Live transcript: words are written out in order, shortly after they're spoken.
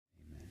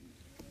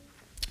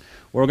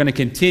We're going to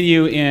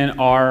continue in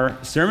our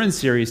sermon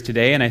series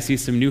today, and I see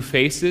some new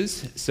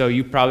faces, so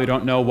you probably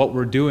don't know what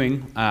we're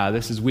doing.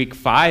 This is week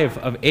 5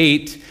 of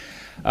 8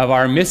 of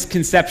our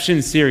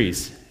misconception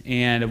series.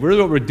 And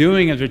really what we're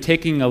doing is we're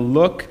taking a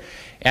look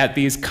at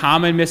these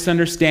common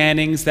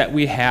misunderstandings that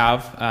we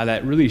have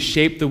that really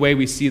shape the way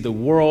we see the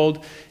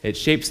world. It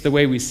shapes the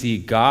way we see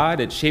God.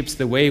 It shapes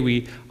the way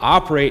we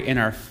operate in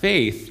our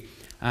faith.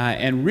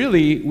 And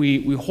really,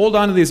 we hold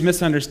on to these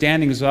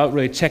misunderstandings without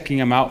really checking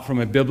them out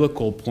from a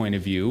biblical point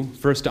of view.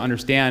 First, to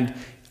understand,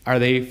 are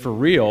they for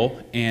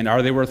real, and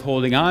are they worth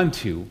holding on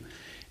to?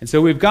 And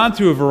so we've gone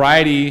through a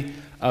variety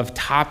of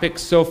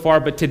topics so far,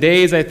 but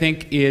today's, I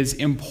think, is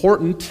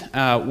important,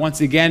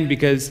 once again,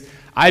 because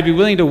I'd be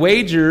willing to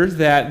wager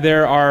that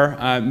there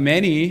are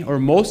many, or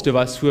most of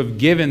us, who have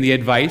given the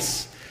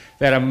advice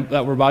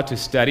that we're about to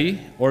study,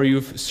 or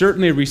you've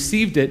certainly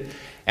received it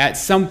at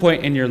some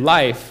point in your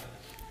life.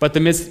 But the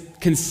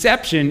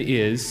misconception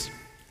is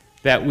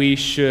that we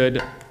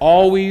should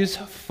always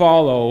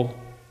follow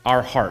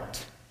our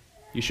heart.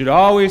 You should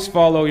always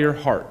follow your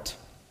heart.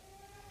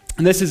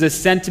 And this is a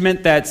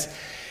sentiment that's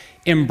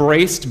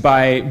embraced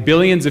by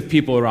billions of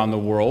people around the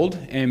world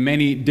in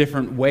many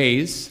different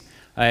ways.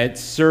 It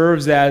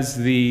serves as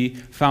the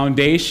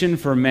foundation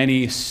for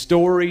many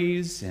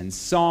stories and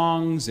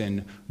songs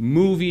and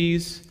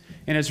movies,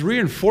 and it's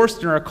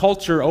reinforced in our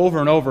culture over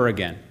and over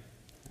again.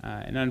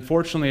 And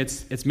unfortunately,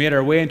 it's made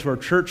our way into our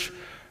church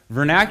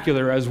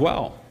vernacular as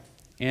well.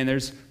 And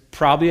there's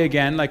probably,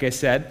 again, like I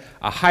said,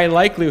 a high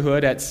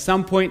likelihood at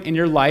some point in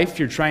your life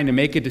you're trying to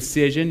make a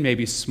decision,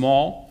 maybe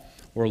small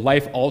or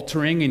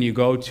life-altering, and you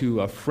go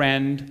to a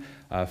friend,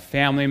 a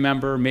family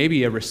member,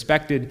 maybe a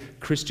respected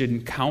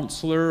Christian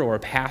counselor or a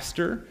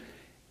pastor,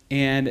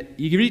 and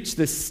you reach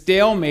the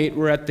stalemate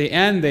where at the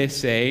end they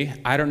say,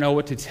 I don't know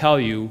what to tell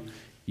you,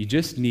 you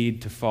just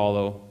need to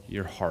follow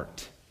your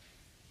heart.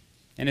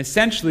 And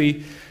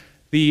essentially,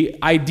 the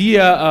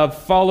idea of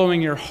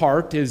following your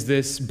heart is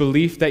this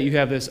belief that you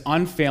have this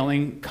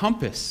unfailing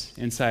compass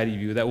inside of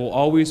you that will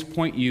always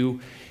point you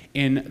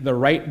in the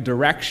right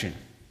direction.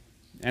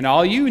 And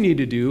all you need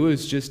to do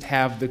is just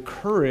have the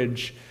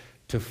courage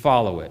to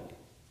follow it.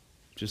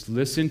 Just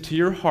listen to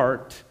your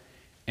heart,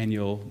 and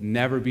you'll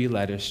never be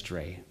led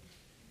astray.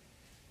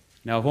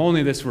 Now, if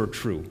only this were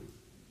true,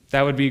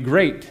 that would be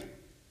great.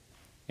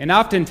 And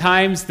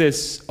oftentimes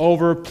this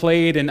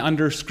overplayed and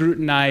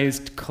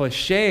under-scrutinized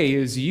cliche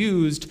is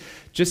used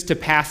just to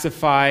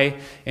pacify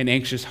an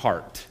anxious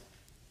heart,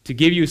 to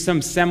give you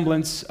some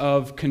semblance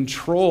of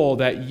control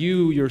that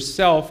you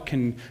yourself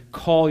can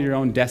call your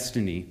own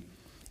destiny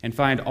and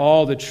find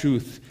all the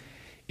truth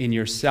in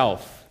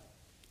yourself.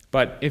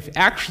 But if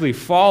actually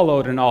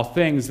followed in all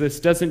things, this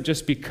doesn't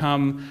just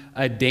become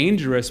a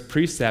dangerous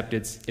precept,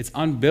 it's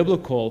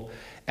unbiblical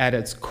at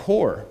its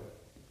core.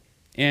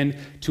 And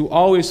to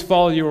always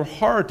follow your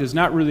heart is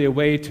not really a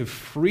way to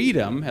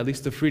freedom, at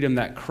least the freedom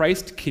that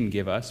Christ can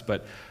give us,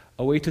 but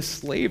a way to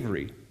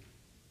slavery.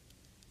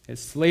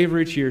 It's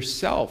slavery to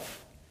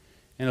yourself.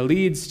 And it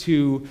leads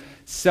to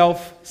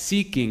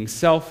self-seeking,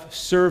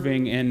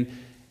 self-serving, and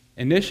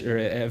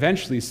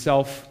eventually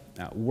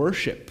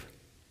self-worship.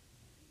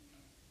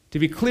 To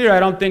be clear, I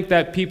don't think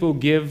that people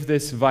give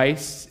this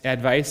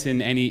advice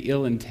in any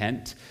ill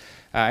intent.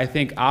 I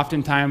think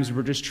oftentimes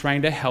we're just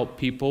trying to help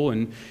people,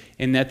 and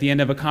at the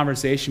end of a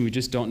conversation, we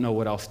just don't know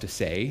what else to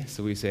say.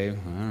 So we say, I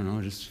don't know,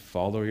 just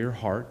follow your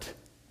heart.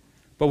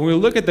 But when we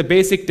look at the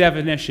basic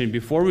definition,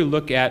 before we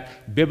look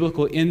at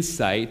biblical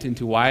insight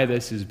into why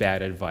this is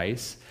bad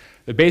advice,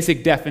 the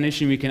basic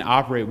definition we can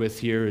operate with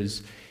here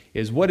is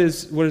what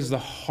is the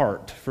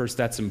heart? First,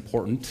 that's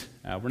important.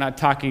 We're not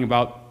talking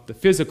about the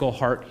physical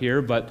heart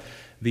here, but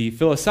the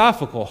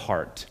philosophical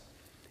heart.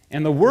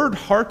 And the word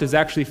heart is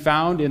actually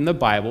found in the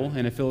Bible,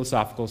 in a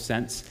philosophical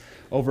sense,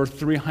 over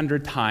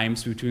 300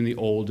 times between the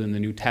Old and the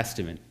New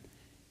Testament.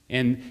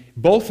 And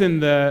both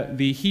in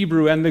the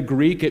Hebrew and the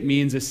Greek, it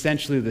means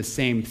essentially the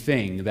same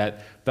thing,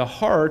 that the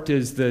heart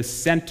is the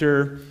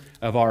center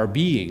of our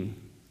being,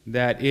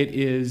 that it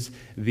is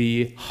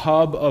the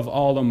hub of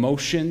all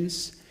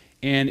emotions,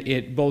 and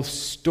it both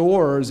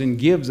stores and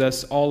gives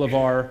us all of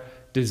our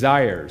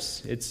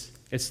desires.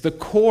 It's the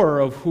core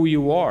of who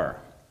you are.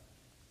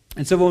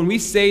 And so when we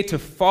say to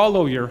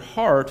follow your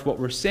heart, what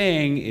we're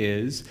saying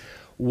is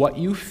what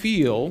you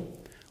feel,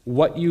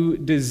 what you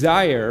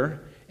desire,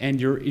 and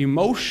your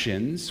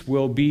emotions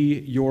will be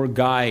your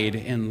guide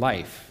in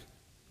life.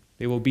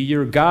 They will be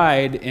your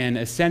guide, and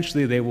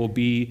essentially they will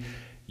be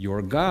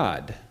your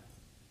God.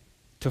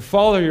 To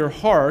follow your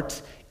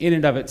heart in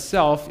and of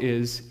itself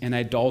is an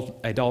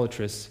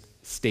idolatrous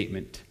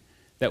statement,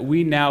 that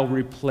we now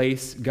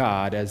replace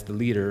God as the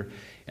leader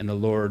and the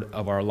Lord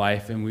of our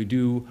life, and we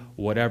do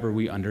whatever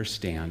we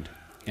understand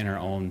in our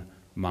own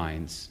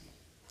minds.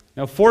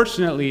 Now,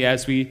 fortunately,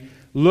 as we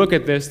look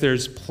at this,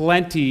 there's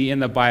plenty in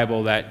the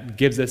Bible that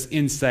gives us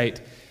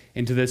insight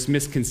into this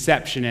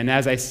misconception. And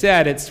as I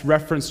said, it's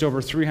referenced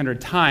over 300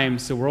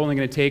 times, so we're only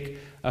going to take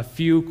a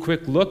few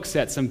quick looks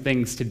at some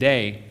things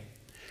today.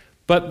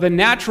 But the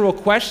natural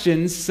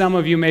question some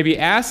of you may be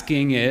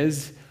asking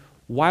is,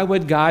 why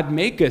would God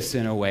make us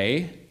in a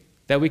way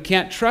that we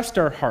can't trust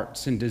our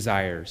hearts and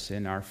desires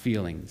and our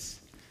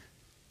feelings?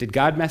 Did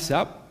God mess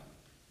up?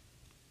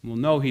 Well,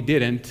 no, he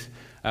didn't.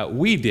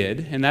 We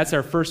did, and that's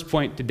our first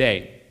point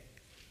today,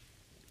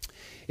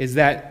 is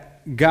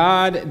that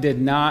God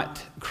did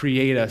not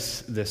create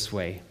us this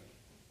way.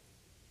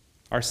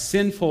 Our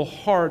sinful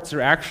hearts are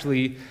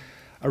actually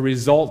a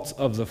result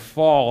of the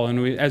fall.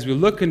 And as we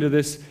look into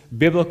this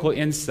biblical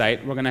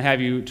insight, we're going to have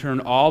you turn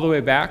all the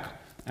way back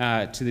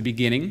to the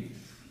beginning,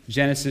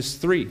 Genesis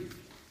 3.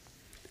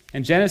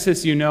 And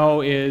Genesis, you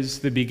know, is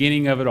the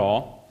beginning of it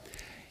all.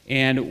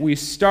 And we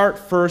start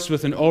first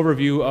with an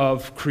overview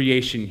of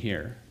creation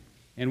here.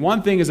 And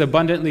one thing is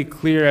abundantly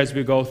clear as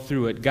we go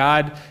through it.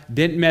 God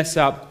didn't mess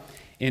up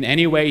in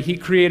any way. He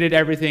created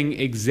everything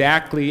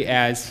exactly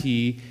as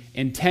he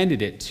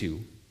intended it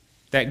to.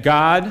 That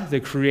God, the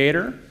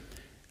Creator,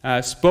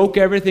 spoke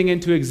everything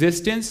into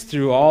existence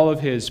through all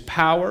of his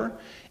power,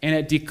 and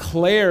it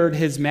declared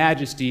his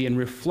majesty and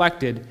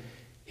reflected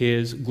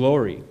his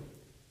glory.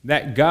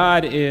 That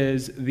God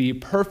is the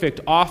perfect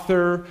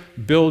author,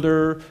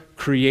 builder,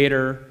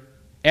 creator.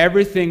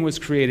 Everything was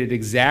created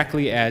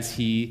exactly as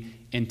he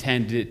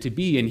intended it to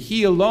be, and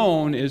he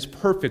alone is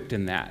perfect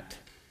in that.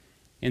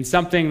 And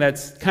something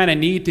that's kind of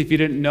neat, if you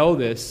didn't know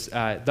this,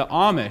 the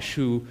Amish,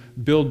 who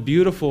build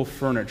beautiful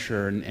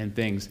furniture and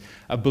things,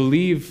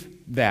 believe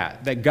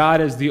that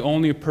God is the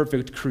only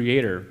perfect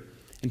creator.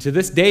 And to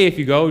this day, if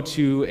you go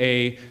to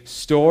a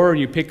store and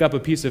you pick up a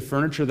piece of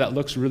furniture that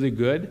looks really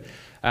good,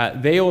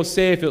 they will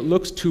say if it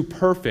looks too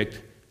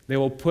perfect, they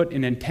will put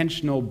an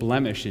intentional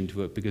blemish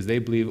into it because they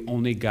believe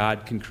only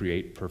God can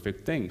create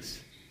perfect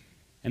things.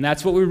 And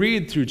that's what we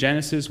read through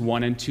Genesis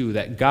 1 and 2,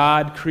 that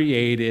God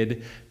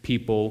created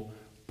people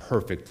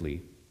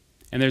perfectly.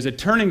 And there's a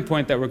turning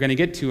point that we're going to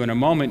get to in a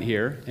moment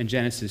here in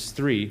Genesis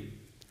 3.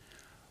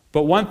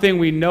 But one thing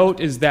we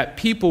note is that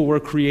people were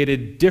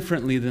created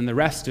differently than the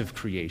rest of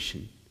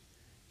creation.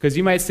 Because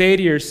you might say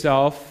to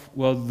yourself,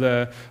 well,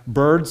 the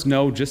birds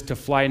know just to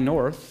fly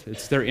north.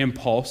 It's their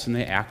impulse and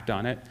they act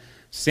on it.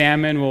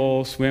 Salmon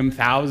will swim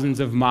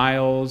thousands of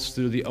miles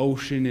through the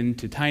ocean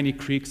into tiny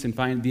creeks and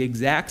find the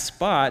exact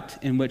spot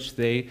in which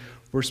they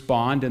were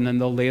spawned, and then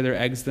they'll lay their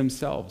eggs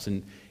themselves.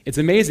 And it's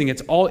amazing.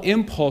 It's all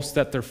impulse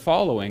that they're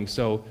following.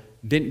 So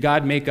didn't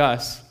God make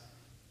us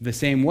the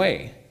same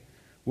way?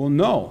 Well,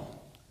 no.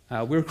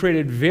 We were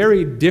created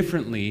very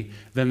differently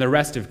than the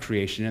rest of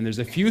creation, and there's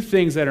a few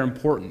things that are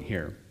important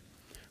here.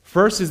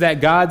 First is that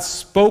God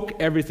spoke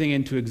everything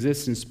into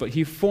existence, but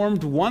he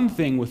formed one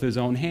thing with his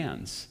own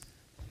hands.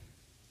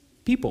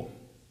 People.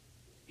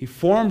 He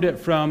formed it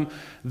from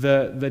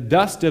the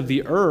dust of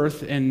the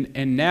earth,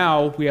 and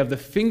now we have the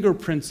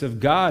fingerprints of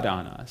God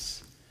on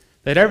us.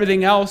 That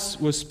everything else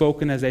was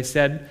spoken, as I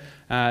said,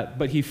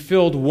 but he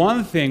filled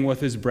one thing with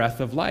his breath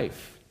of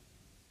life.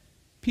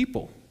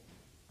 People.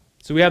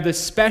 So we have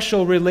this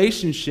special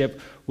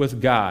relationship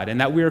with God, and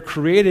that we are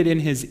created in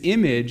his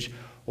image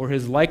or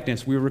his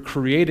likeness. We were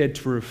created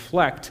to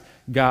reflect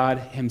God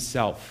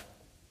himself.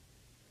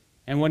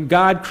 And when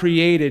God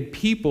created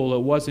people, it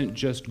wasn't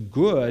just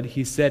good.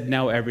 He said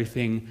now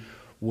everything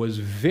was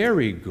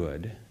very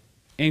good.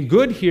 And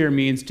good here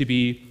means to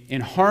be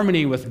in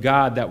harmony with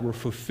God, that we're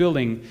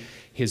fulfilling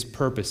his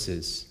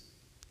purposes.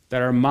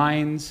 That our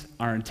minds,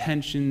 our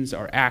intentions,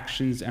 our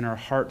actions, and our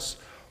hearts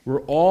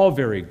were all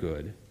very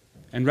good.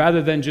 And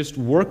rather than just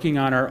working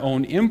on our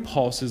own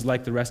impulses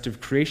like the rest of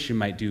creation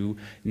might do,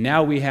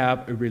 now we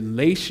have a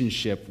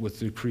relationship with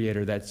the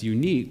Creator that's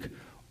unique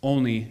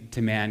only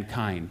to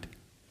mankind.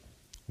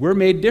 We're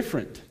made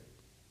different.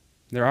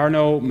 There are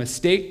no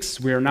mistakes.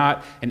 We're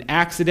not an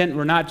accident.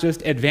 We're not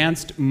just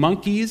advanced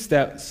monkeys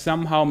that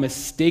somehow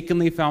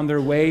mistakenly found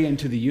their way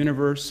into the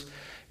universe.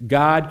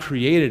 God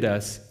created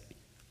us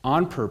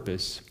on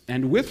purpose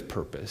and with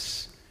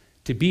purpose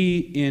to be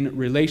in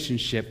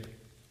relationship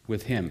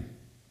with him.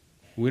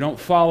 We don't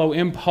follow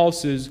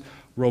impulses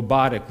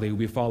robotically.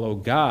 We follow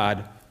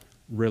God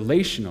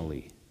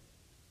relationally.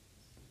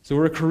 So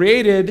we're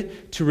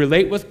created to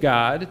relate with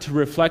God, to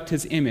reflect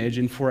his image,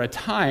 and for a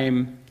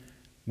time,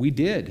 we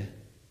did.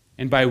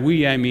 And by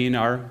we, I mean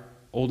our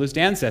oldest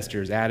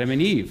ancestors, Adam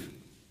and Eve.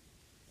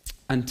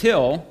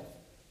 Until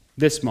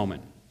this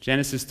moment,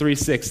 Genesis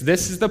 3:6.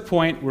 This is the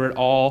point where it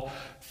all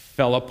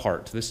fell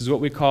apart. This is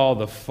what we call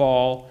the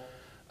fall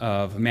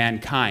of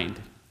mankind.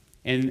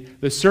 And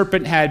the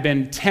serpent had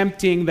been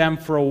tempting them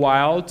for a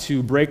while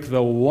to break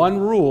the one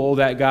rule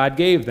that God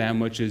gave them,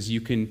 which is you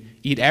can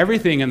eat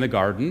everything in the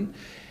garden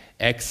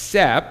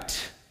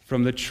except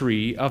from the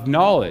tree of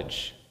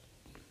knowledge.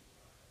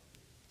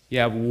 You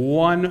have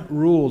one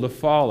rule to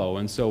follow,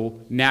 and so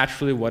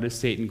naturally, what is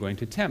Satan going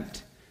to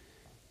tempt?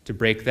 To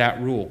break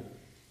that rule.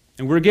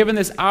 And we're given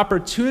this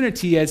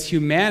opportunity as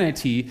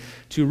humanity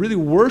to really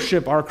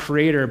worship our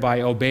Creator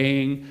by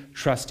obeying,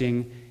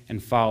 trusting,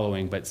 and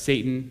following. But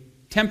Satan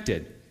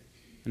tempted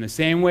in the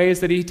same ways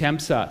that he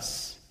tempts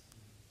us.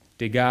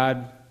 Did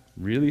God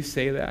really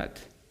say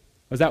that?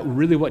 Was that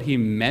really what he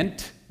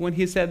meant when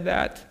he said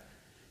that?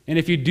 And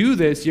if you do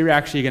this, you're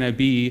actually going to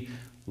be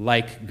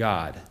like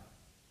God.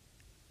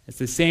 It's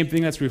the same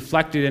thing that's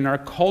reflected in our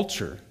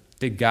culture.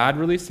 Did God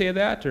really say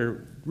that?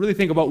 Or really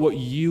think about what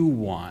you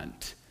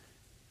want.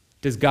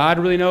 Does God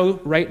really know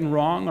right and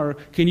wrong? Or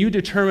can you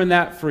determine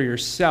that for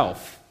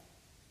yourself?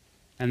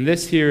 And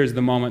this here is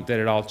the moment that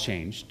it all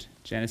changed.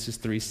 Genesis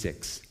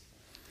 3:6.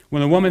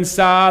 When the woman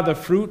saw the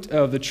fruit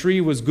of the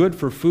tree was good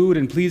for food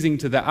and pleasing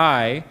to the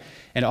eye,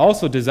 and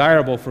also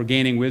desirable for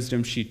gaining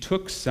wisdom, she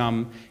took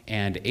some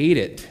and ate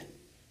it.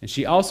 And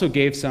she also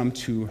gave some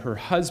to her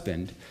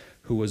husband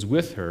who was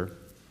with her,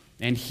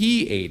 and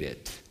he ate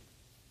it.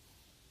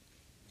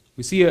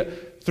 We see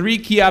three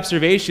key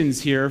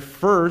observations here.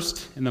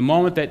 First, in the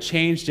moment that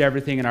changed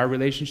everything in our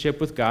relationship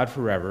with God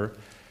forever,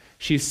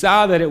 she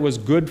saw that it was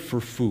good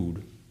for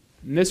food.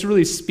 And this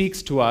really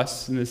speaks to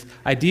us in this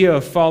idea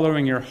of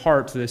following your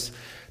heart, this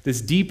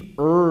deep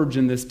urge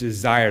and this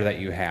desire that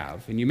you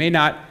have. And you may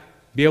not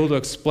be able to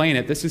explain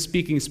it. This is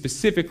speaking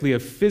specifically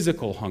of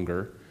physical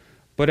hunger,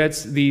 but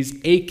it's these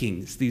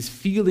achings, these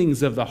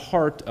feelings of the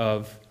heart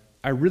of,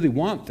 I really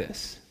want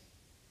this.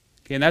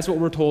 Okay, and that's what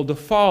we're told to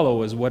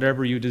follow, is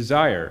whatever you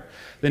desire.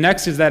 The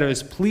next is that it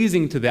is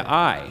pleasing to the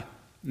eye.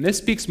 And this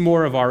speaks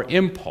more of our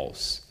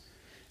impulse.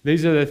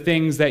 These are the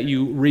things that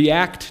you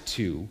react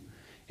to.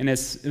 And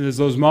it's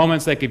those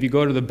moments like if you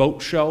go to the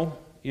boat show,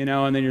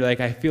 and then you're like,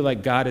 I feel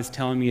like God is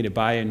telling me to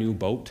buy a new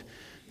boat.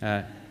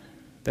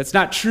 That's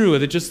not true.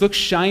 It just looks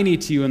shiny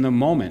to you in the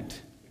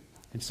moment.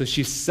 And so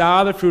she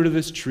saw the fruit of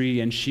this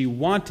tree and she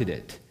wanted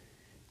it.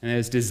 And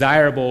it's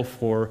desirable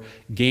for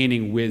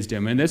gaining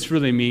wisdom. And this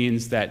really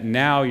means that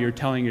now you're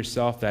telling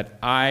yourself that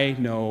I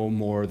know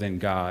more than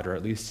God, or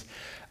at least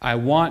I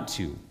want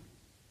to.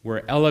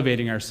 We're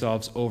elevating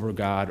ourselves over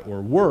God,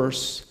 or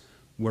worse,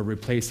 we're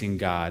replacing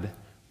God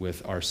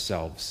with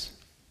ourselves,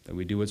 that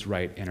we do what's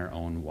right in our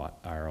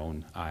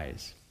own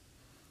eyes.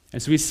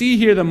 And so we see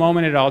here the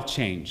moment it all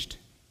changed,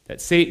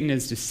 that Satan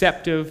is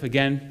deceptive,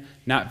 again,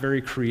 not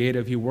very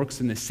creative. He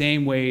works in the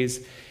same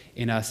ways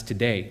in us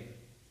today.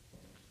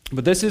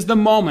 But this is the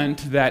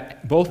moment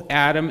that both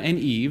Adam and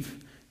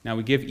Eve, now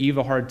we give Eve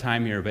a hard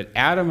time here, but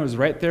Adam was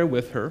right there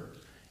with her,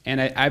 and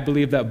I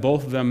believe that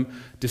both of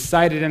them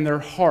decided in their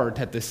heart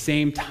at the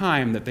same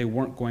time that they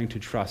weren't going to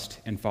trust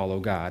and follow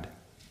God.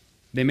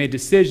 They made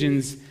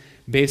decisions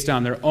based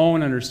on their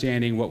own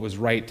understanding what was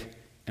right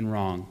and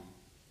wrong.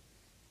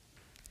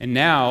 And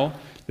now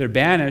they're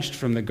banished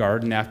from the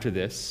garden after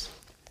this,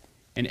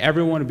 and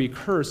everyone will be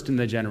cursed in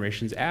the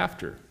generations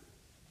after.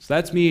 So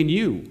that's me and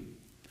you.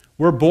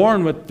 We're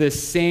born with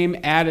this same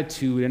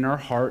attitude in our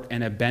heart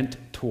and a bent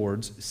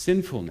towards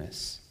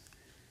sinfulness.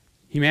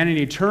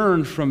 Humanity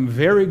turned from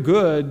very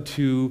good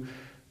to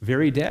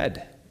very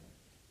dead.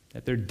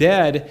 That they're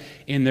dead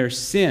in their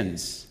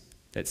sins.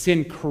 That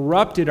sin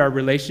corrupted our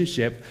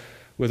relationship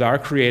with our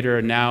Creator,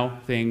 and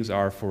now things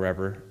are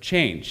forever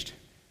changed.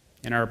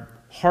 And our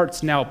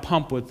hearts now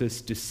pump with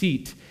this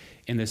deceit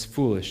and this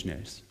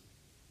foolishness.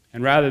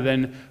 And rather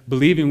than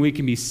believing we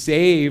can be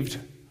saved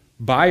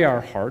by our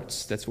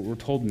hearts, that's what we're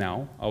told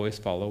now, always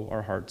follow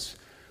our hearts,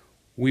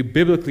 we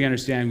biblically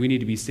understand we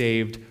need to be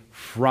saved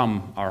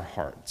from our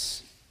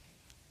hearts.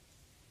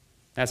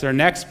 That's our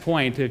next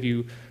point. If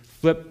you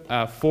flip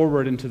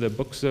forward into the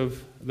books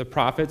of the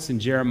prophets in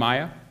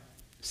Jeremiah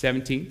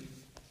 17,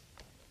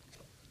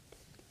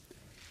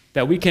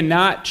 that we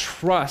cannot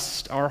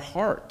trust our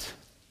heart,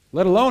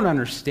 let alone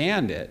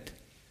understand it.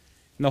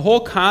 And the whole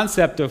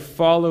concept of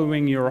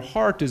following your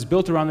heart is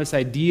built around this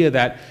idea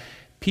that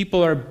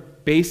people are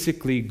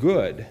basically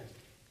good.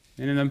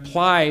 And it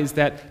implies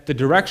that the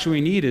direction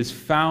we need is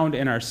found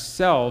in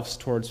ourselves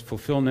towards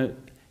fulfillment,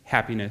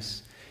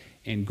 happiness,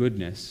 and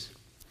goodness.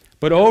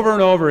 But over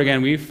and over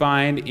again, we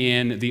find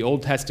in the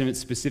Old Testament,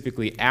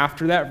 specifically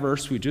after that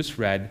verse we just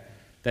read,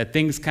 that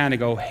things kind of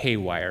go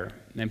haywire.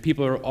 And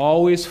people are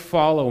always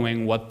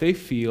following what they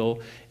feel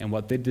and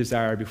what they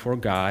desire before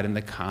God, and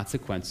the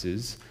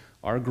consequences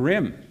are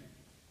grim.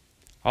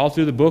 All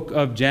through the book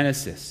of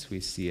Genesis, we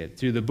see it.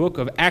 Through the book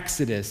of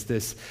Exodus,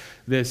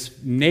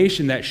 this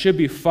nation that should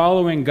be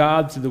following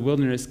God through the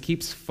wilderness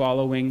keeps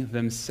following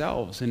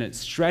themselves, and it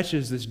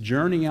stretches this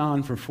journey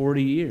on for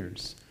 40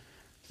 years.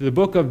 Through the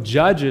book of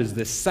Judges,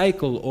 this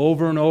cycle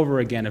over and over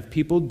again of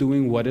people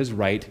doing what is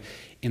right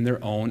in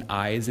their own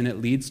eyes, and it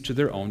leads to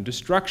their own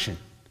destruction.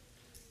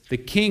 The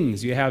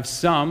kings, you have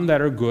some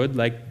that are good,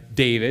 like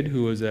David,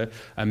 who was a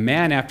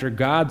man after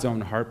God's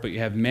own heart, but you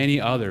have many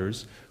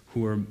others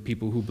who are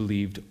people who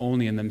believed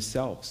only in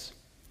themselves.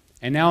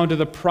 And now into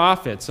the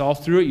prophets. All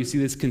through it, you see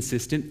this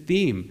consistent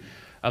theme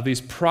of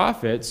these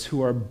prophets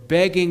who are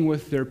begging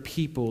with their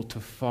people to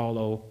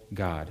follow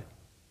God.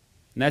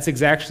 And that's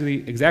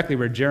exactly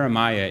where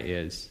Jeremiah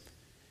is.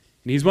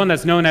 And he's one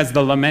that's known as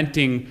the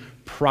lamenting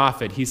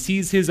prophet. He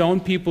sees his own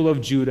people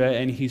of Judah,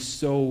 and he's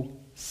so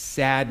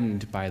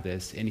saddened by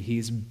this, and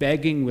he's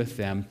begging with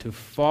them to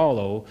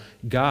follow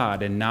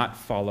God and not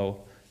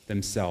follow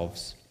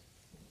themselves.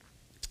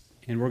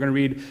 And we're going to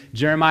read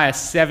Jeremiah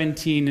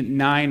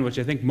 17:9, which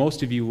I think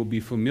most of you will be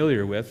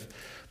familiar with.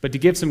 But to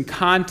give some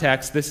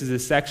context, this is a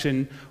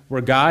section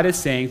where God is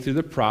saying through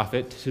the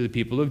prophet to the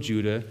people of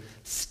Judah,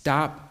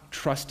 stop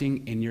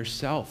trusting in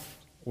yourself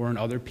or in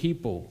other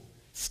people.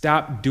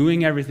 Stop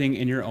doing everything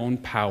in your own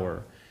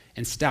power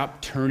and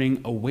stop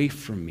turning away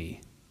from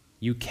me.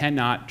 You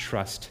cannot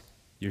trust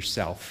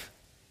yourself.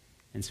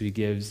 And so he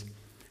gives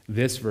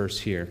this verse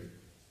here.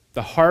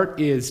 The heart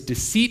is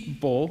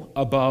deceitful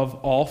above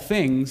all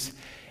things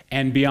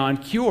and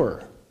beyond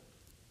cure.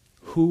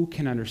 Who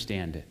can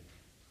understand it?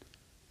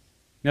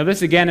 Now,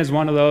 this again is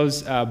one of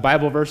those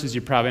Bible verses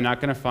you're probably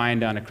not going to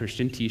find on a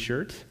Christian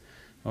t-shirt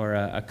or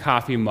a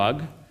coffee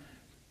mug,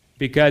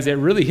 because it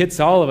really hits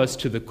all of us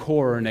to the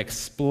core and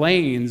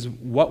explains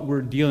what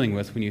we're dealing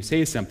with when you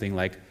say something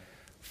like,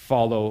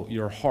 follow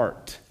your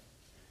heart.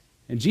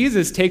 And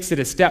Jesus takes it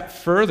a step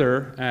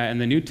further in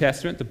the New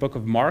Testament, the book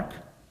of Mark.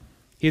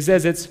 He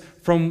says it's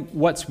from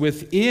what's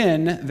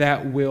within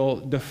that will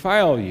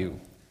defile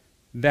you,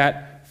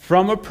 that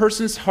from a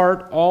person's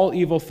heart all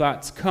evil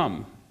thoughts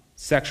come: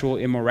 sexual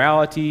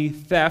immorality,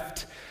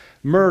 theft,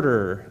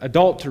 murder,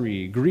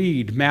 adultery,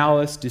 greed,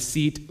 malice,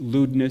 deceit,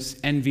 lewdness,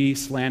 envy,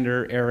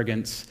 slander,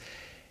 arrogance,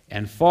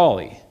 and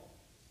folly.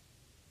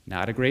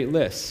 Not a great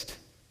list,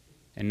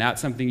 and not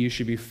something you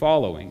should be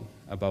following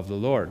above the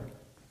Lord.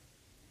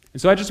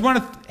 And so I just want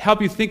to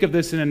help you think of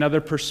this in another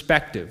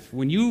perspective.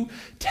 When you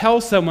tell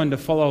someone to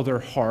follow their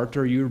heart,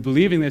 or you're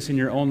believing this in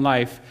your own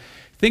life,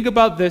 think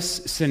about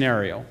this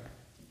scenario.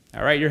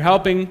 All right,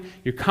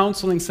 you're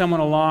counseling someone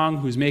along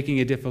who's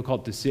making a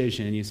difficult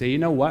decision, and you say, you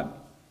know what?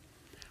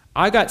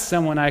 I got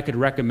someone I could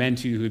recommend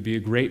to you who would be a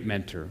great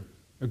mentor,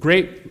 a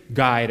great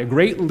guide, a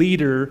great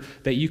leader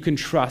that you can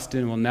trust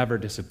and will never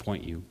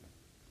disappoint you.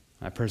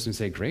 That person would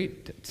say,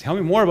 great, tell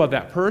me more about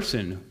that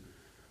person.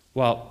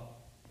 Well,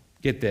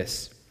 get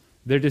this.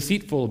 They're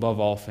deceitful above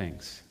all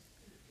things.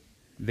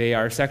 They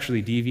are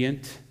sexually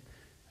deviant.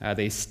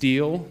 They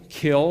steal,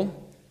 kill.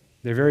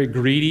 They're very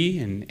greedy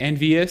and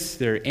envious.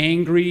 They're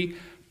angry,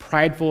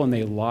 prideful, and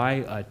they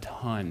lie a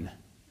ton.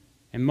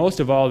 And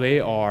most of all, they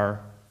are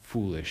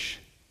foolish.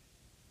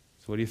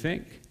 So what do you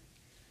think?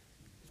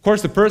 Of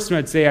course, the person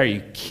would say, are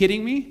you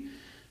kidding me?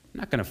 I'm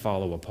not going to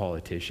follow a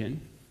politician.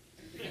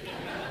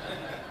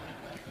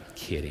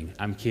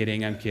 I'm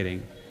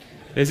kidding.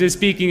 This is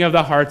speaking of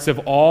the hearts of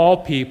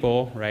all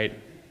people, right?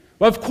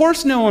 Well, of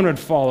course no one would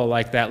follow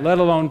like that, let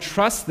alone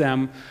trust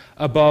them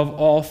above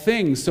all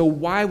things. So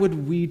why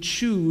would we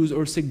choose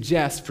or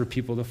suggest for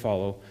people to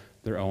follow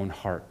their own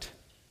heart?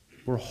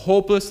 We're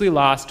hopelessly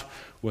lost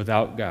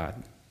without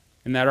God,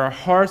 and that our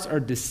hearts are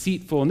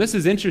deceitful. And this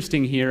is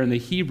interesting here in the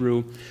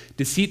Hebrew.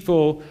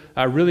 Deceitful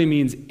really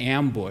means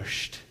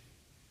ambushed.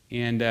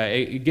 And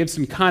it gives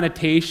some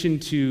connotation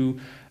to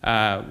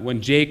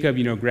when Jacob,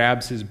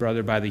 grabs his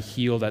brother by the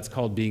heel, that's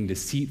called being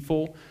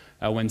deceitful.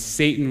 When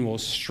Satan will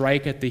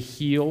strike at the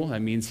heel,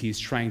 that means he's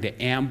trying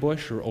to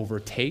ambush or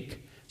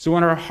overtake. So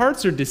when our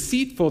hearts are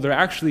deceitful, they're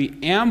actually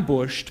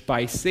ambushed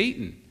by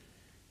Satan.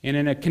 And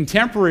in a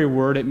contemporary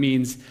word, it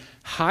means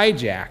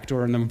hijacked,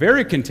 or in a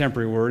very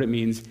contemporary word, it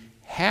means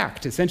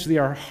hacked. Essentially,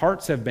 our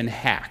hearts have been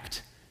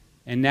hacked,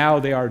 and now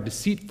they are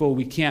deceitful.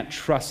 We can't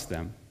trust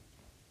them.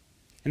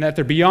 And that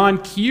they're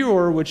beyond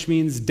cure, which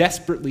means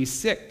desperately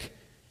sick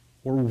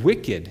or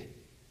wicked.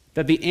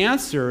 That the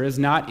answer is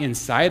not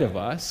inside of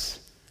us.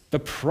 The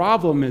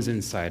problem is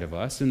inside of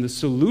us, and the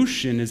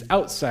solution is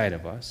outside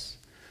of us.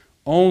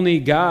 Only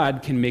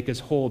God can make us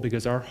whole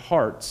because our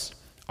hearts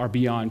are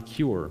beyond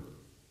cure.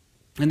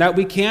 And that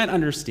we can't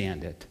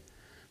understand it,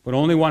 but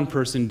only one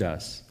person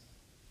does.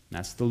 And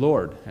that's the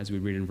Lord, as we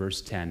read in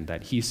verse 10,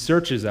 that he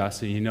searches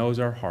us and he knows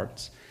our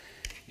hearts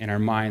and our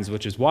minds,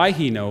 which is why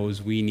he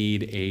knows we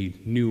need a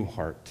new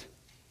heart.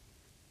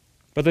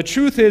 But the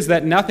truth is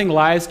that nothing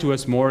lies to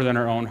us more than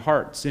our own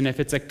hearts. And if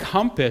it's a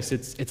compass,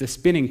 it's a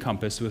spinning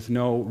compass with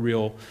no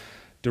real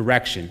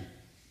direction.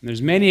 And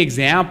there's many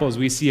examples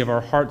we see of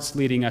our hearts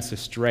leading us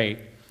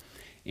astray.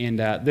 And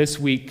this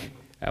week,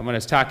 when I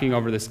was talking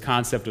over this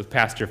concept with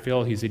Pastor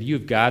Phil, he said,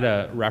 you've got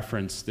to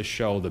reference the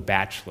show The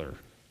Bachelor.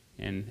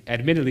 And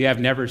admittedly, I've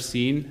never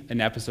seen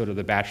an episode of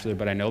The Bachelor,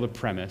 but I know the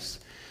premise.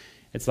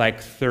 It's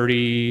like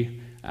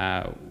 30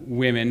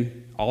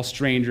 women, all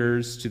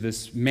strangers, to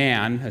this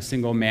man, a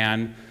single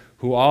man,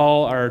 who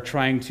all are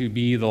trying to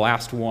be the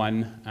last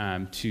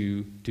one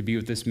to be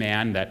with this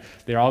man, that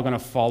they're all going to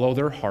follow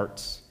their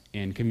hearts.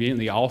 And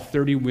conveniently, all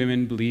 30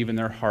 women believe in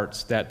their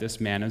hearts that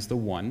this man is the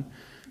one.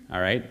 All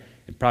right?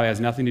 It probably has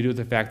nothing to do with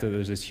the fact that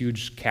there's this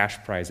huge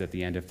cash prize at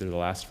the end if they're the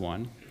last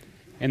one.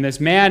 And this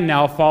man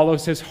now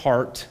follows his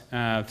heart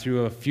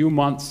through a few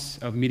months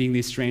of meeting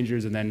these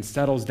strangers and then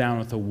settles down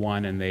with the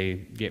one and they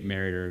get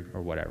married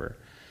or whatever.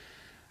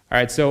 All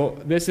right, so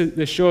this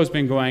show has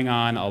been going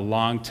on a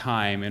long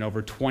time, and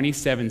over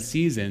 27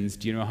 seasons.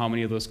 Do you know how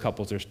many of those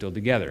couples are still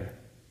together?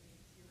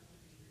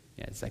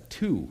 Yeah, it's like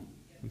 2,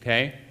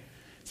 okay?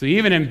 So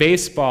even in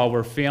baseball,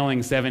 where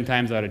failing 7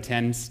 times out of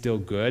 10 is still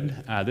good,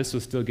 this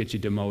will still get you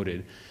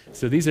demoted.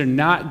 So these are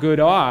not good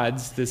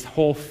odds. This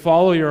whole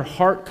follow your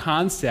heart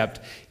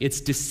concept,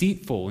 it's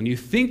deceitful. And you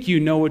think you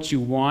know what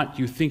you want,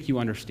 you think you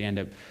understand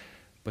it,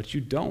 but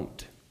you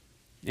don't.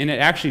 And it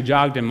actually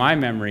jogged in my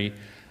memory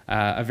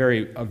a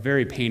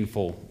very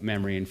painful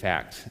memory, in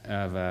fact,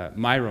 of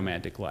my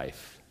romantic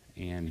life.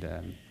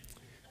 And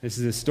this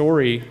is a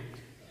story.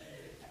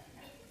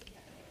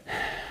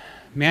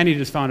 Mandy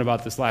just found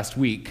about this last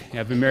week.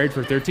 I've been married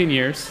for 13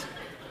 years,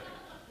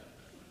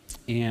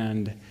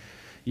 and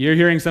you're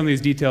hearing some of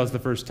these details the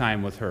first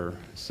time with her.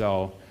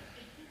 So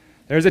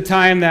there's a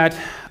time that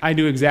I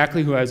knew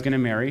exactly who I was going to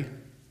marry,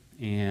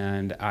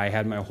 and I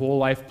had my whole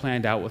life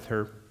planned out with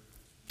her.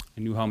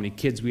 I knew how many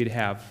kids we'd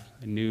have.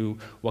 I knew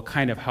what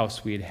kind of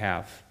house we'd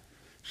have.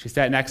 She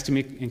sat next to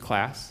me in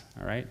class,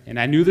 all right? And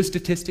I knew the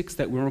statistics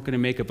that we weren't going to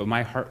make it, but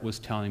my heart was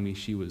telling me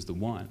she was the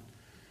one.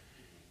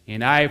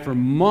 And I, for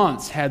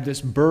months, had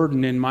this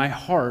burden in my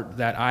heart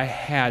that I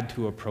had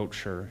to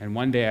approach her. And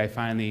one day I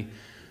finally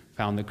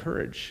found the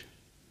courage.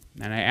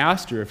 And I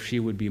asked her if she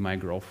would be my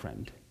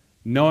girlfriend,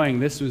 knowing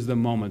this was the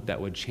moment that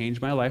would change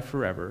my life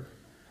forever.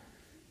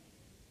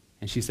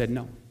 And she said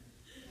no.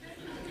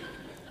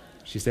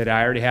 She said,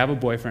 I already have a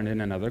boyfriend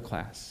in another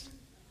class.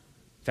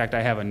 In fact,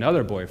 I have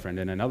another boyfriend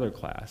in another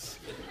class.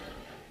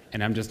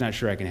 And I'm just not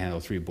sure I can handle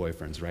 3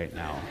 boyfriends right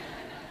now.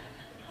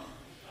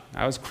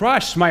 I was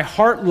crushed. My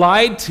heart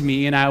lied to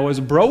me, and I was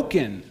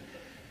broken.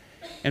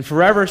 And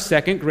forever,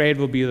 second grade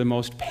will be the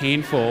most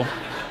painful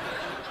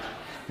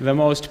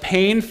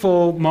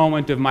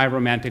moment of my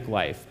romantic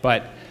life.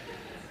 But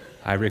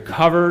I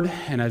recovered,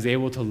 and I was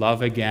able to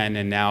love again,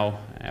 and now,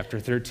 after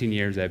 13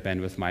 years, I've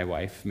been with my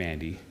wife,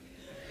 Mandy.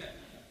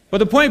 But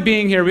the point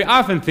being here, we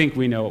often think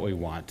we know what we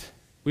want.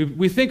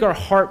 We think our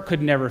heart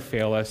could never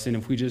fail us, and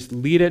if we just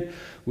lead it,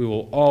 we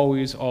will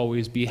always,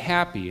 always be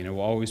happy, and it will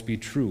always be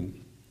true.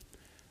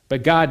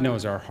 But God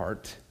knows our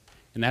heart,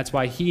 and that's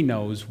why He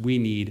knows we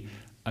need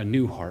a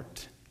new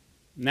heart.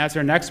 And that's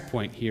our next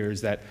point here,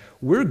 is that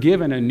we're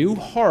given a new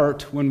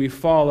heart when we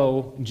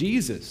follow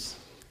Jesus,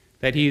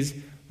 that He's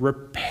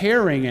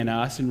repairing in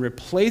us and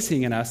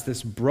replacing in us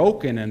this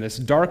broken and this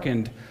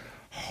darkened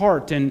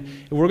heart. And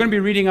we're going to be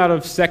reading out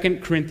of 2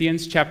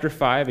 Corinthians chapter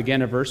 5,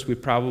 again, a verse we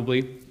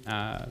probably,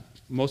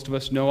 most of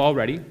us know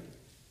already.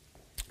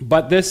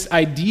 But this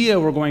idea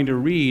we're going to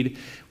read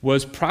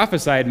was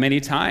prophesied many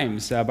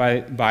times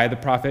by the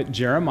prophet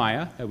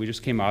Jeremiah that we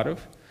just came out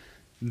of,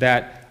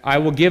 that I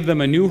will give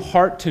them a new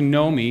heart to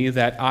know me,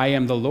 that I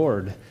am the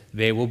Lord.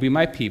 They will be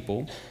my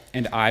people,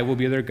 and I will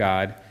be their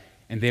God,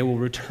 and they will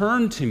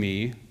return to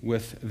me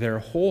with their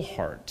whole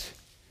heart.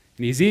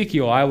 In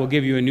Ezekiel, I will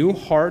give you a new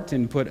heart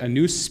and put a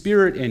new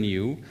spirit in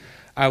you.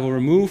 I will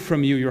remove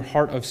from you your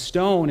heart of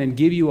stone and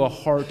give you a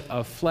heart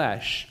of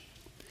flesh.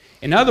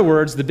 In other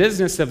words, the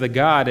business of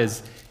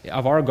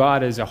our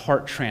God is a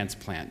heart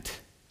transplant.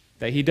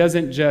 That He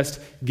doesn't just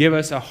give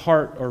us a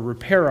heart or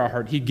repair our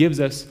heart, He gives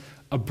us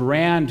a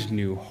brand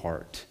new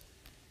heart.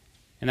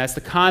 And that's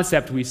the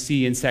concept we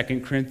see in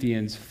 2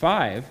 Corinthians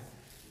 5,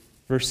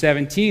 verse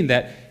 17,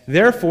 that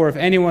therefore if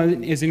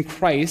anyone is in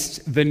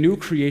Christ, the new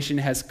creation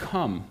has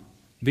come.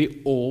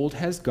 The old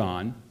has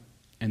gone,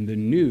 and the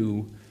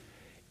new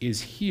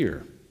is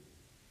here.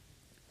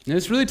 And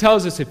this really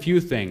tells us a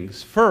few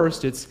things.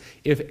 First, it's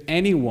if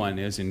anyone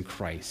is in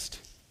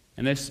Christ.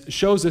 And this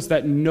shows us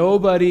that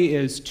nobody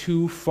is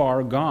too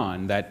far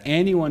gone, that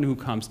anyone who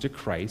comes to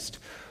Christ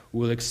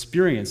will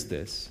experience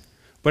this.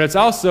 But it's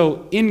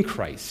also in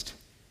Christ.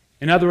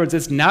 In other words,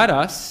 it's not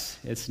us,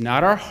 it's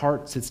not our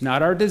hearts, it's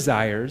not our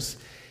desires,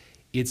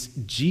 it's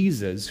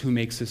Jesus who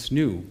makes us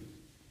new.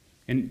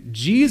 And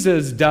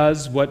Jesus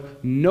does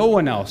what no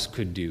one else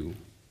could do.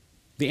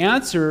 The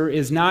answer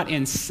is not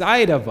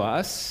inside of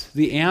us,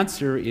 the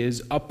answer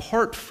is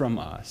apart from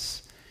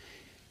us.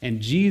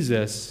 And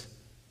Jesus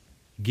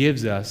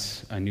gives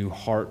us a new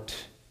heart.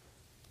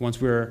 Once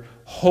we're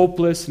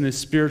hopeless in this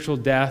spiritual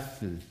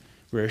death,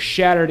 we're a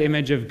shattered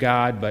image of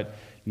God, but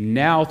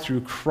now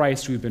through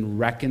Christ we've been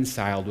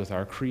reconciled with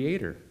our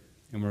Creator,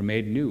 and we're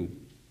made new.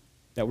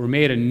 That we're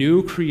made a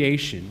new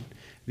creation.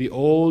 The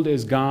old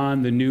is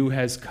gone, the new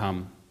has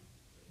come.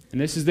 And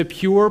this is the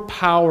pure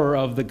power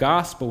of the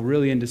gospel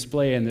really in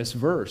display in this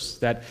verse,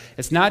 that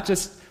it's not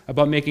just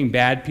about making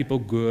bad people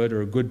good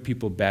or good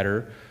people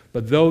better,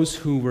 but those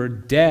who were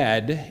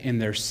dead in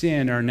their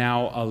sin are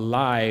now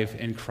alive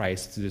in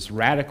Christ through this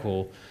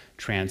radical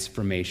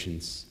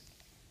transformations.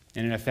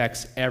 And it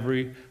affects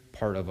every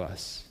part of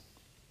us.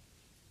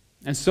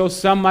 And so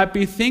some might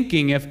be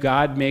thinking, if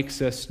God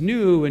makes us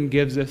new and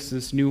gives us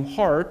this new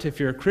heart, if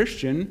you're a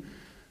Christian,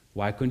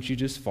 why couldn't you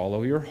just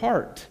follow your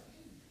heart?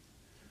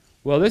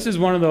 Well, this is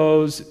one of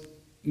those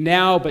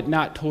now but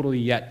not totally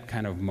yet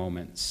kind of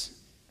moments.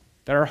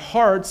 That our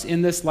hearts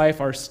in this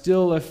life are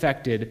still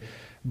affected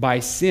by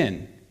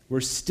sin.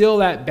 We're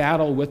still at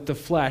battle with the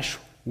flesh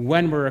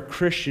when we're a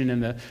Christian,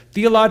 and the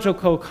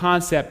theological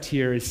concept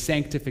here is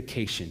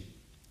sanctification.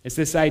 It's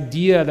this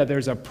idea that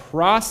there's a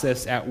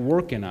process at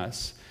work in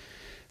us,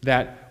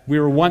 that we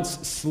were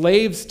once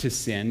slaves to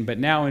sin, but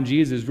now in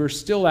Jesus we're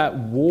still at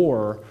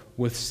war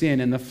with sin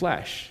in the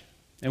flesh.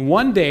 And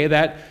one day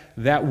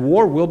that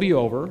war will be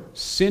over,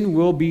 sin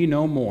will be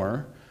no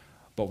more,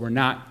 but we're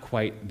not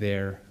quite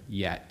there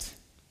yet.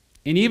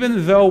 And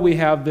even though we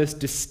have this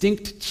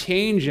distinct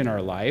change in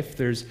our life,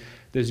 there's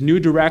this new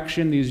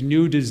direction, these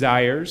new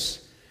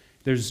desires,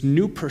 there's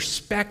new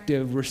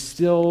perspective, we're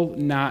still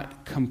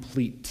not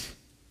complete.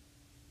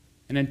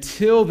 And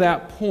until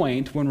that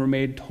point, when we're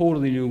made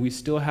totally new, we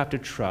still have to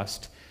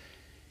trust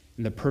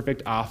in the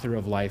perfect author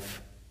of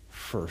life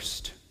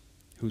first,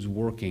 who's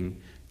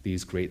working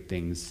these great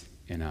things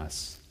in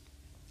us.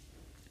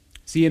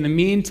 See, in the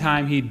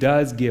meantime, he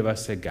does give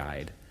us a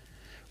guide.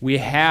 We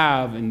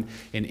have an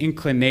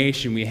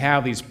inclination, we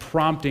have these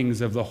promptings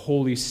of the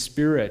Holy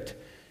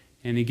Spirit,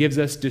 and he gives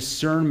us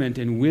discernment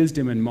and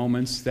wisdom in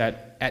moments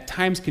that at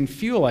times can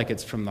feel like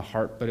it's from the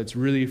heart, but it's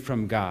really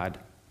from God.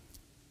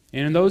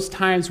 And in those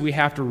times, we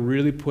have to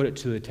really put it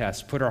to the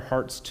test, put our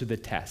hearts to the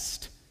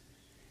test.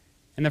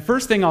 And the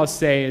first thing I'll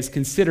say is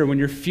consider when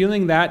you're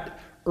feeling that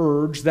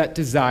urge, that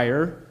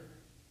desire,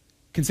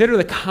 consider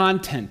the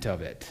content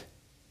of it.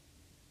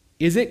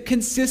 Is it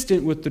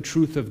consistent with the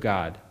truth of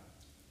God?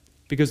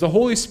 Because the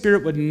Holy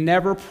Spirit would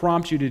never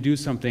prompt you to do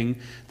something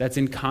that's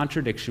in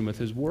contradiction with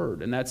his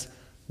word. And that's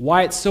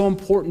why it's so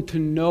important to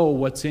know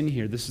what's in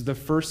here. This is the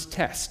first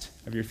test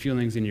of your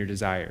feelings and your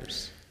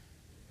desires.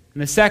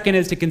 And the second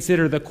is to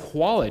consider the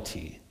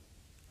quality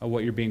of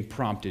what you're being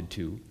prompted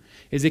to.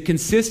 Is it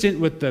consistent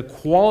with the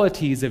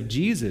qualities of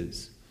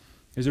Jesus?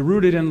 Is it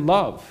rooted in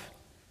love?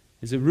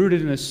 Is it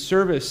rooted in the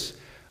service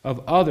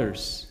of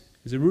others?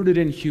 Is it rooted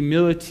in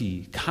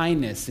humility,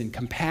 kindness, and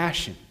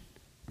compassion?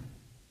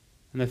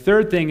 And the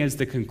third thing is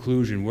the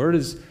conclusion. Where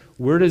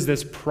does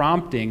this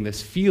prompting,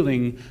 this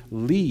feeling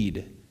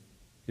lead?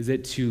 Is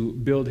it to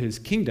build his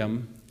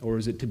kingdom, or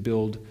is it to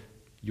build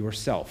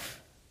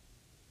yourself?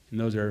 And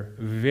those are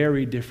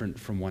very different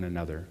from one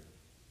another.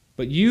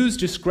 But use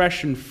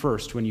discretion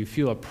first when you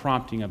feel a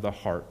prompting of the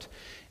heart,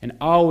 and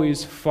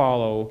always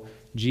follow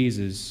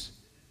Jesus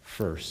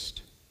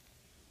first.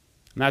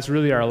 And that's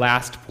really our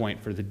last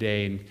point for the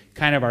day, and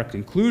kind of our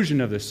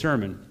conclusion of the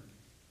sermon.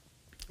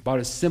 About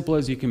as simple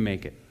as you can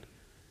make it.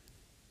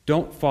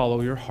 Don't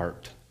follow your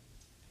heart.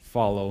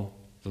 Follow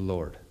the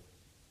Lord.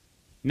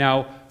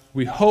 Now,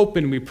 we hope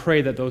and we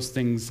pray that those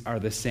things are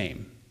the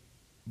same,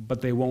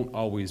 but they won't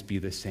always be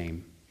the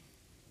same.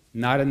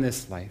 Not in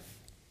this life.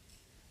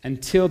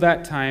 Until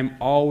that time,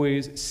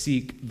 always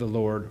seek the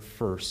Lord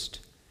first.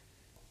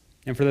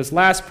 And for this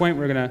last point,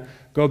 we're going to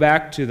go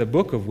back to the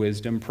book of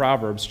wisdom,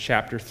 Proverbs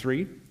chapter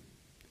 3,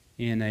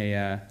 in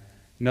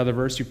another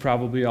verse you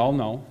probably all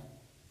know.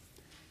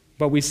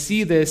 But we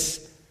see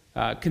this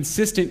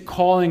consistent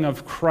calling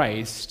of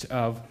Christ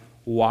of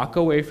walk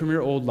away from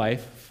your old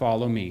life,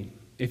 follow me.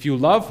 If you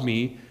love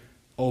me,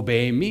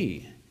 obey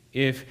me.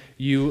 If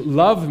you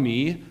love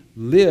me,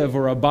 live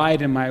or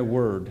abide in my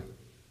word.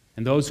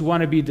 And those who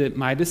want to be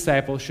my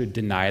disciples should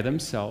deny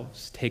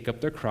themselves, take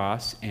up their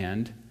cross,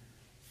 and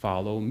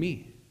follow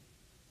me.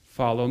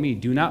 Follow me.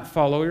 Do not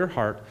follow your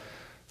heart.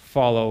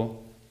 Follow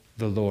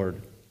the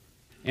Lord.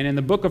 And in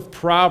the book of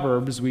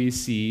Proverbs, we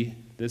see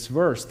this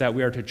verse that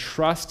we are to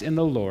trust in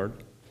the Lord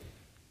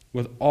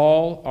with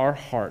all our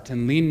heart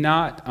and lean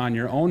not on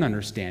your own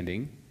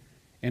understanding.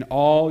 In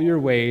all your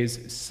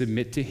ways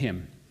submit to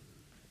him,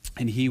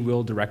 and he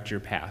will direct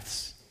your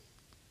paths.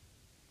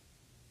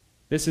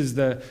 This is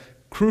the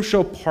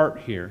crucial part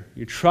here.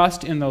 You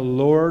trust in the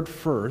Lord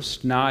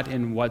first, not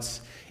in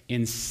what's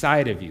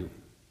inside of you.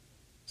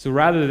 So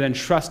rather than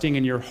trusting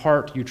in your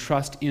heart, you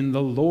trust in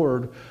the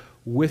Lord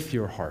with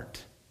your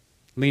heart.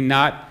 Lean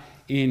not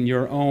in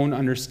your own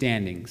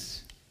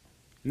understandings.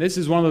 And this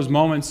is one of those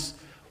moments,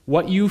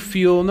 what you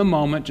feel in the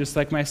moment, just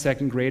like my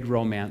second grade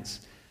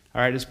romance, all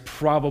right, is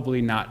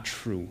probably not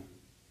true.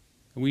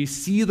 We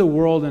see the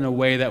world in a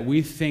way that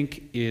we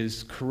think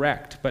is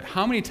correct. But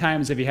how many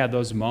times have you had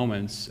those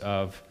moments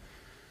of,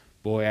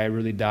 boy, I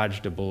really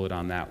dodged a bullet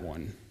on that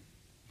one?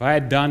 If I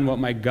had done what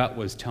my gut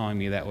was telling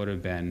me, that would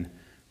have been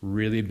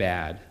really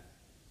bad.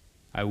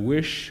 I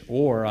wish,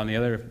 or on the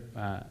other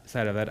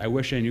side of that, I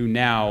wish I knew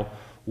now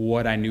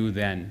what I knew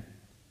then.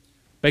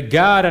 But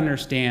God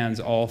understands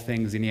all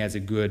things, and he has a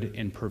good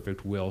and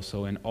perfect will.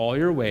 So in all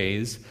your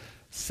ways,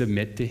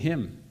 submit to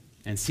him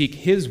and seek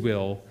his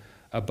will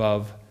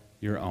above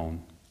your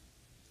own.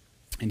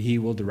 And he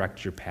will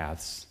direct your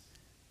paths.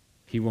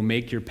 He will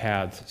make your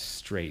paths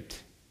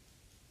straight.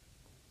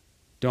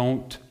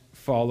 Don't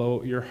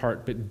follow your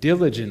heart, but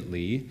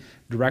diligently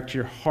direct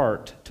your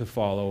heart to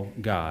follow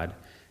God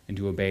and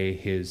to obey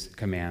his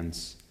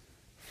commands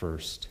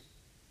first.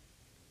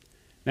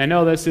 And I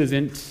know this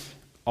isn't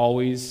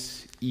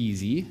always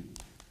easy.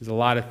 There's a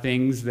lot of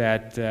things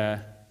that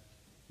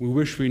we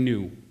wish we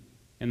knew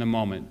in the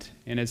moment,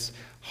 and it's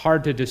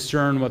hard to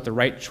discern what the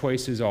right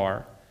choices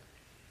are.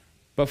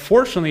 But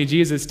fortunately,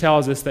 Jesus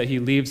tells us that he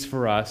leaves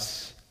for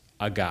us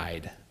a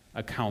guide,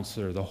 a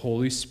counselor, the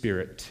Holy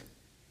Spirit,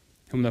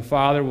 whom the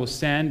Father will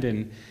send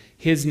in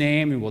his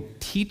name and will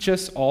teach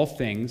us all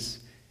things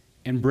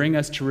and bring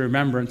us to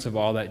remembrance of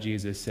all that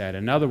Jesus said.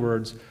 In other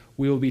words,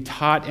 we will be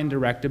taught and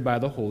directed by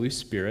the Holy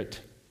Spirit,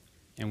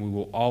 and we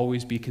will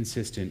always be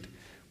consistent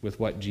with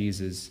what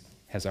Jesus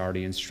has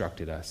already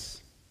instructed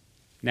us.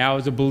 Now,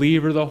 as a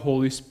believer, the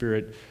Holy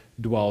Spirit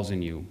dwells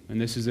in you, and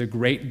this is a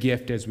great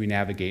gift as we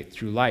navigate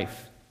through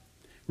life.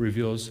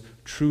 reveals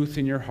truth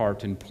in your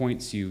heart and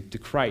points you to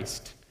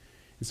Christ.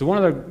 And so one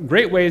of the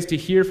great ways to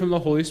hear from the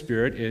Holy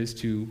Spirit is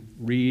to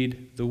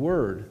read the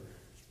Word.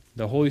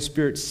 The Holy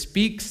Spirit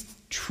speaks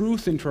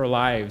truth into our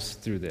lives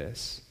through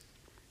this.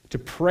 To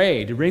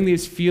pray, to bring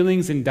these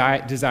feelings and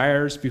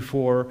desires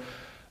before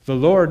the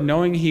Lord,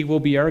 knowing He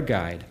will be our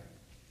guide.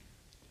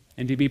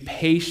 And to be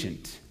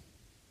patient.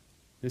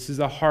 This is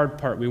the hard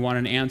part. We want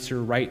an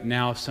answer right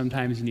now.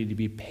 Sometimes you need to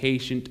be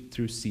patient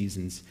through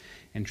seasons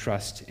and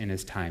trust in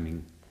His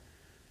timing.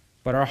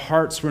 But our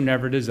hearts were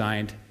never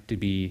designed to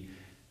be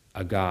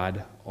a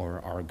God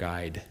or our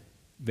guide.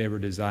 They were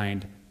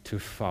designed to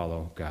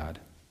follow God.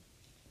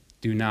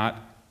 Do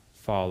not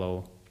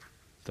follow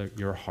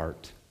your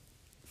heart.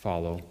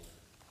 Follow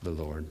the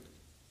Lord.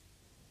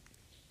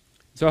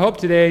 So I hope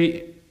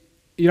today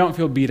you don't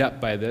feel beat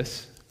up by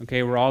this.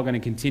 Okay, we're all going to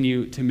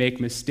continue to make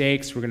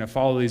mistakes. We're going to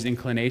follow these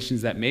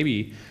inclinations that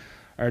maybe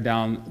are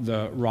down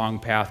the wrong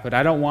path. But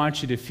I don't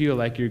want you to feel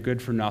like you're good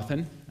for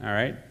nothing, all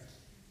right?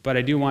 But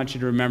I do want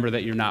you to remember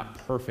that you're not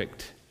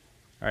perfect,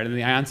 all right? And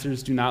the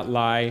answers do not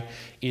lie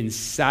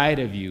inside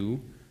of you.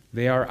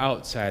 They are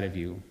outside of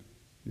you.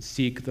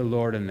 Seek the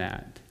Lord in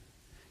that.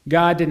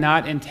 God did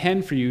not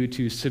intend for you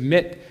to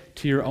submit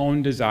to your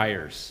own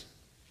desires,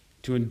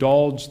 to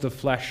indulge the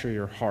flesh or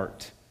your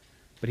heart.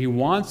 But He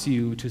wants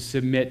you to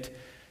submit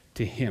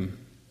to Him.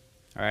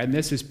 All right? And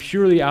this is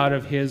purely out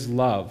of His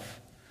love,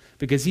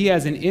 because He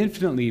has an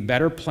infinitely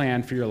better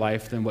plan for your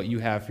life than what you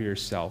have for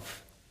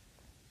yourself.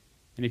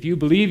 And if you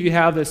believe you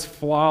have this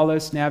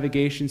flawless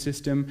navigation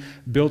system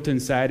built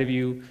inside of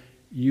you,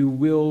 you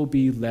will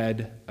be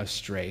led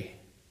astray.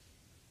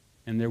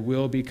 And there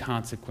will be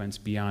consequence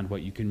beyond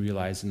what you can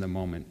realize in the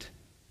moment.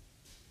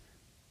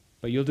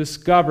 But you'll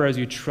discover as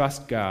you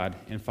trust God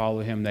and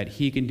follow Him that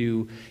He can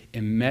do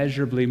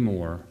immeasurably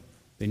more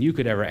than you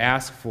could ever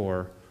ask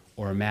for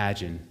or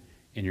imagine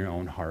in your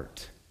own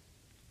heart.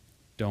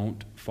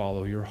 Don't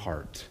follow your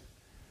heart.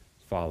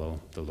 Follow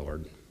the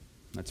Lord.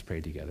 Let's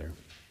pray together.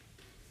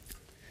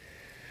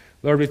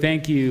 Lord, we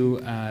thank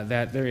you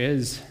that there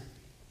is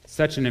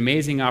such an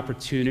amazing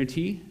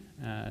opportunity,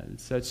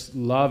 such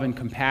love and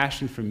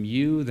compassion from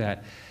you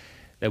that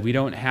we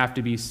don't have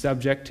to be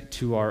subject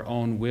to our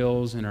own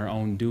wills and our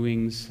own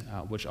doings,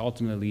 which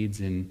ultimately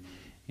leads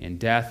in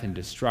death and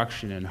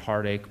destruction and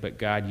heartache. But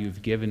God,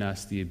 you've given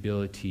us the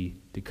ability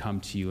to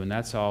come to you, and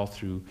that's all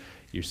through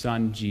your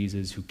Son,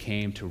 Jesus, who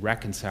came to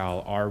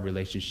reconcile our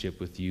relationship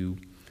with you,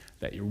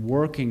 that you're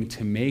working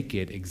to make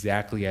it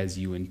exactly as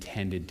you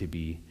intended to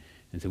be.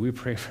 And so we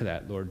pray for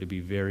that, Lord, to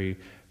be very,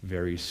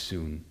 very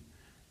soon.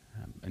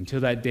 Until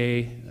that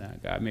day,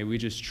 God, may we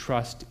just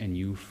trust in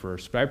you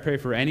first. But I pray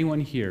for anyone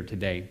here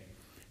today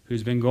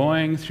who's been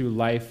going through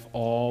life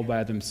all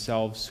by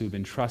themselves, who've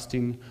been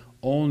trusting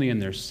only in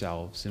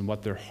themselves and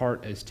what their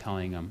heart is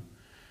telling them.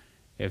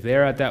 If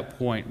they're at that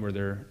point where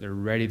they're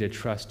ready to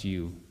trust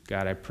you,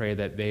 God, I pray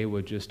that they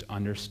would just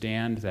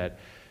understand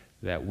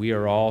that we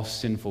are all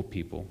sinful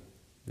people,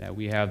 that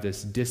we have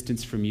this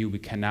distance from you we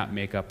cannot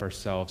make up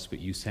ourselves, but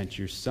you sent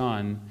your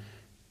Son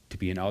to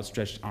be an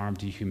outstretched arm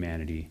to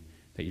humanity,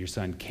 that your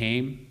Son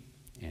came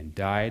and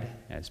died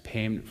as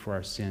payment for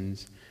our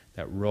sins,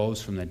 that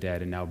rose from the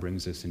dead and now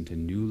brings us into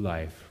new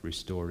life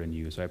restored in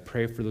you. So I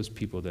pray for those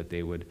people that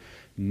they would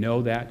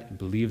know that,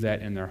 believe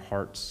that in their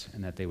hearts,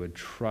 and that they would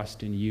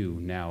trust in you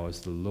now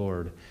as the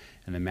Lord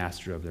and the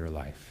master of their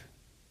life.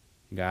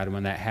 God,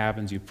 when that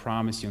happens, you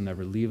promise you'll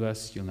never leave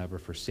us, you'll never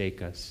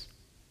forsake us.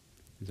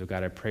 And so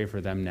God, I pray for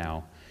them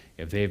now,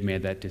 if they've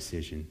made that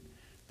decision,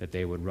 that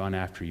they would run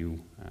after you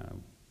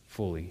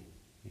fully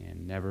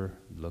and never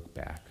look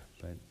back.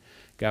 But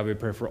God, we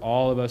pray for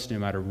all of us, no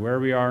matter where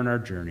we are in our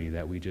journey,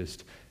 that we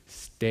just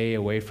stay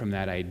away from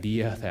that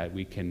idea that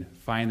we can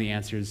find the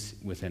answers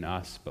within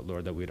us, but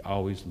Lord, that we'd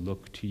always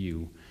look to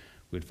you,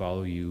 we'd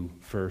follow you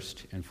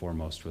first and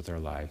foremost with our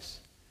lives.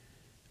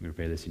 And we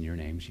pray this in your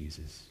name,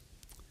 Jesus.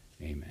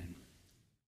 Amen.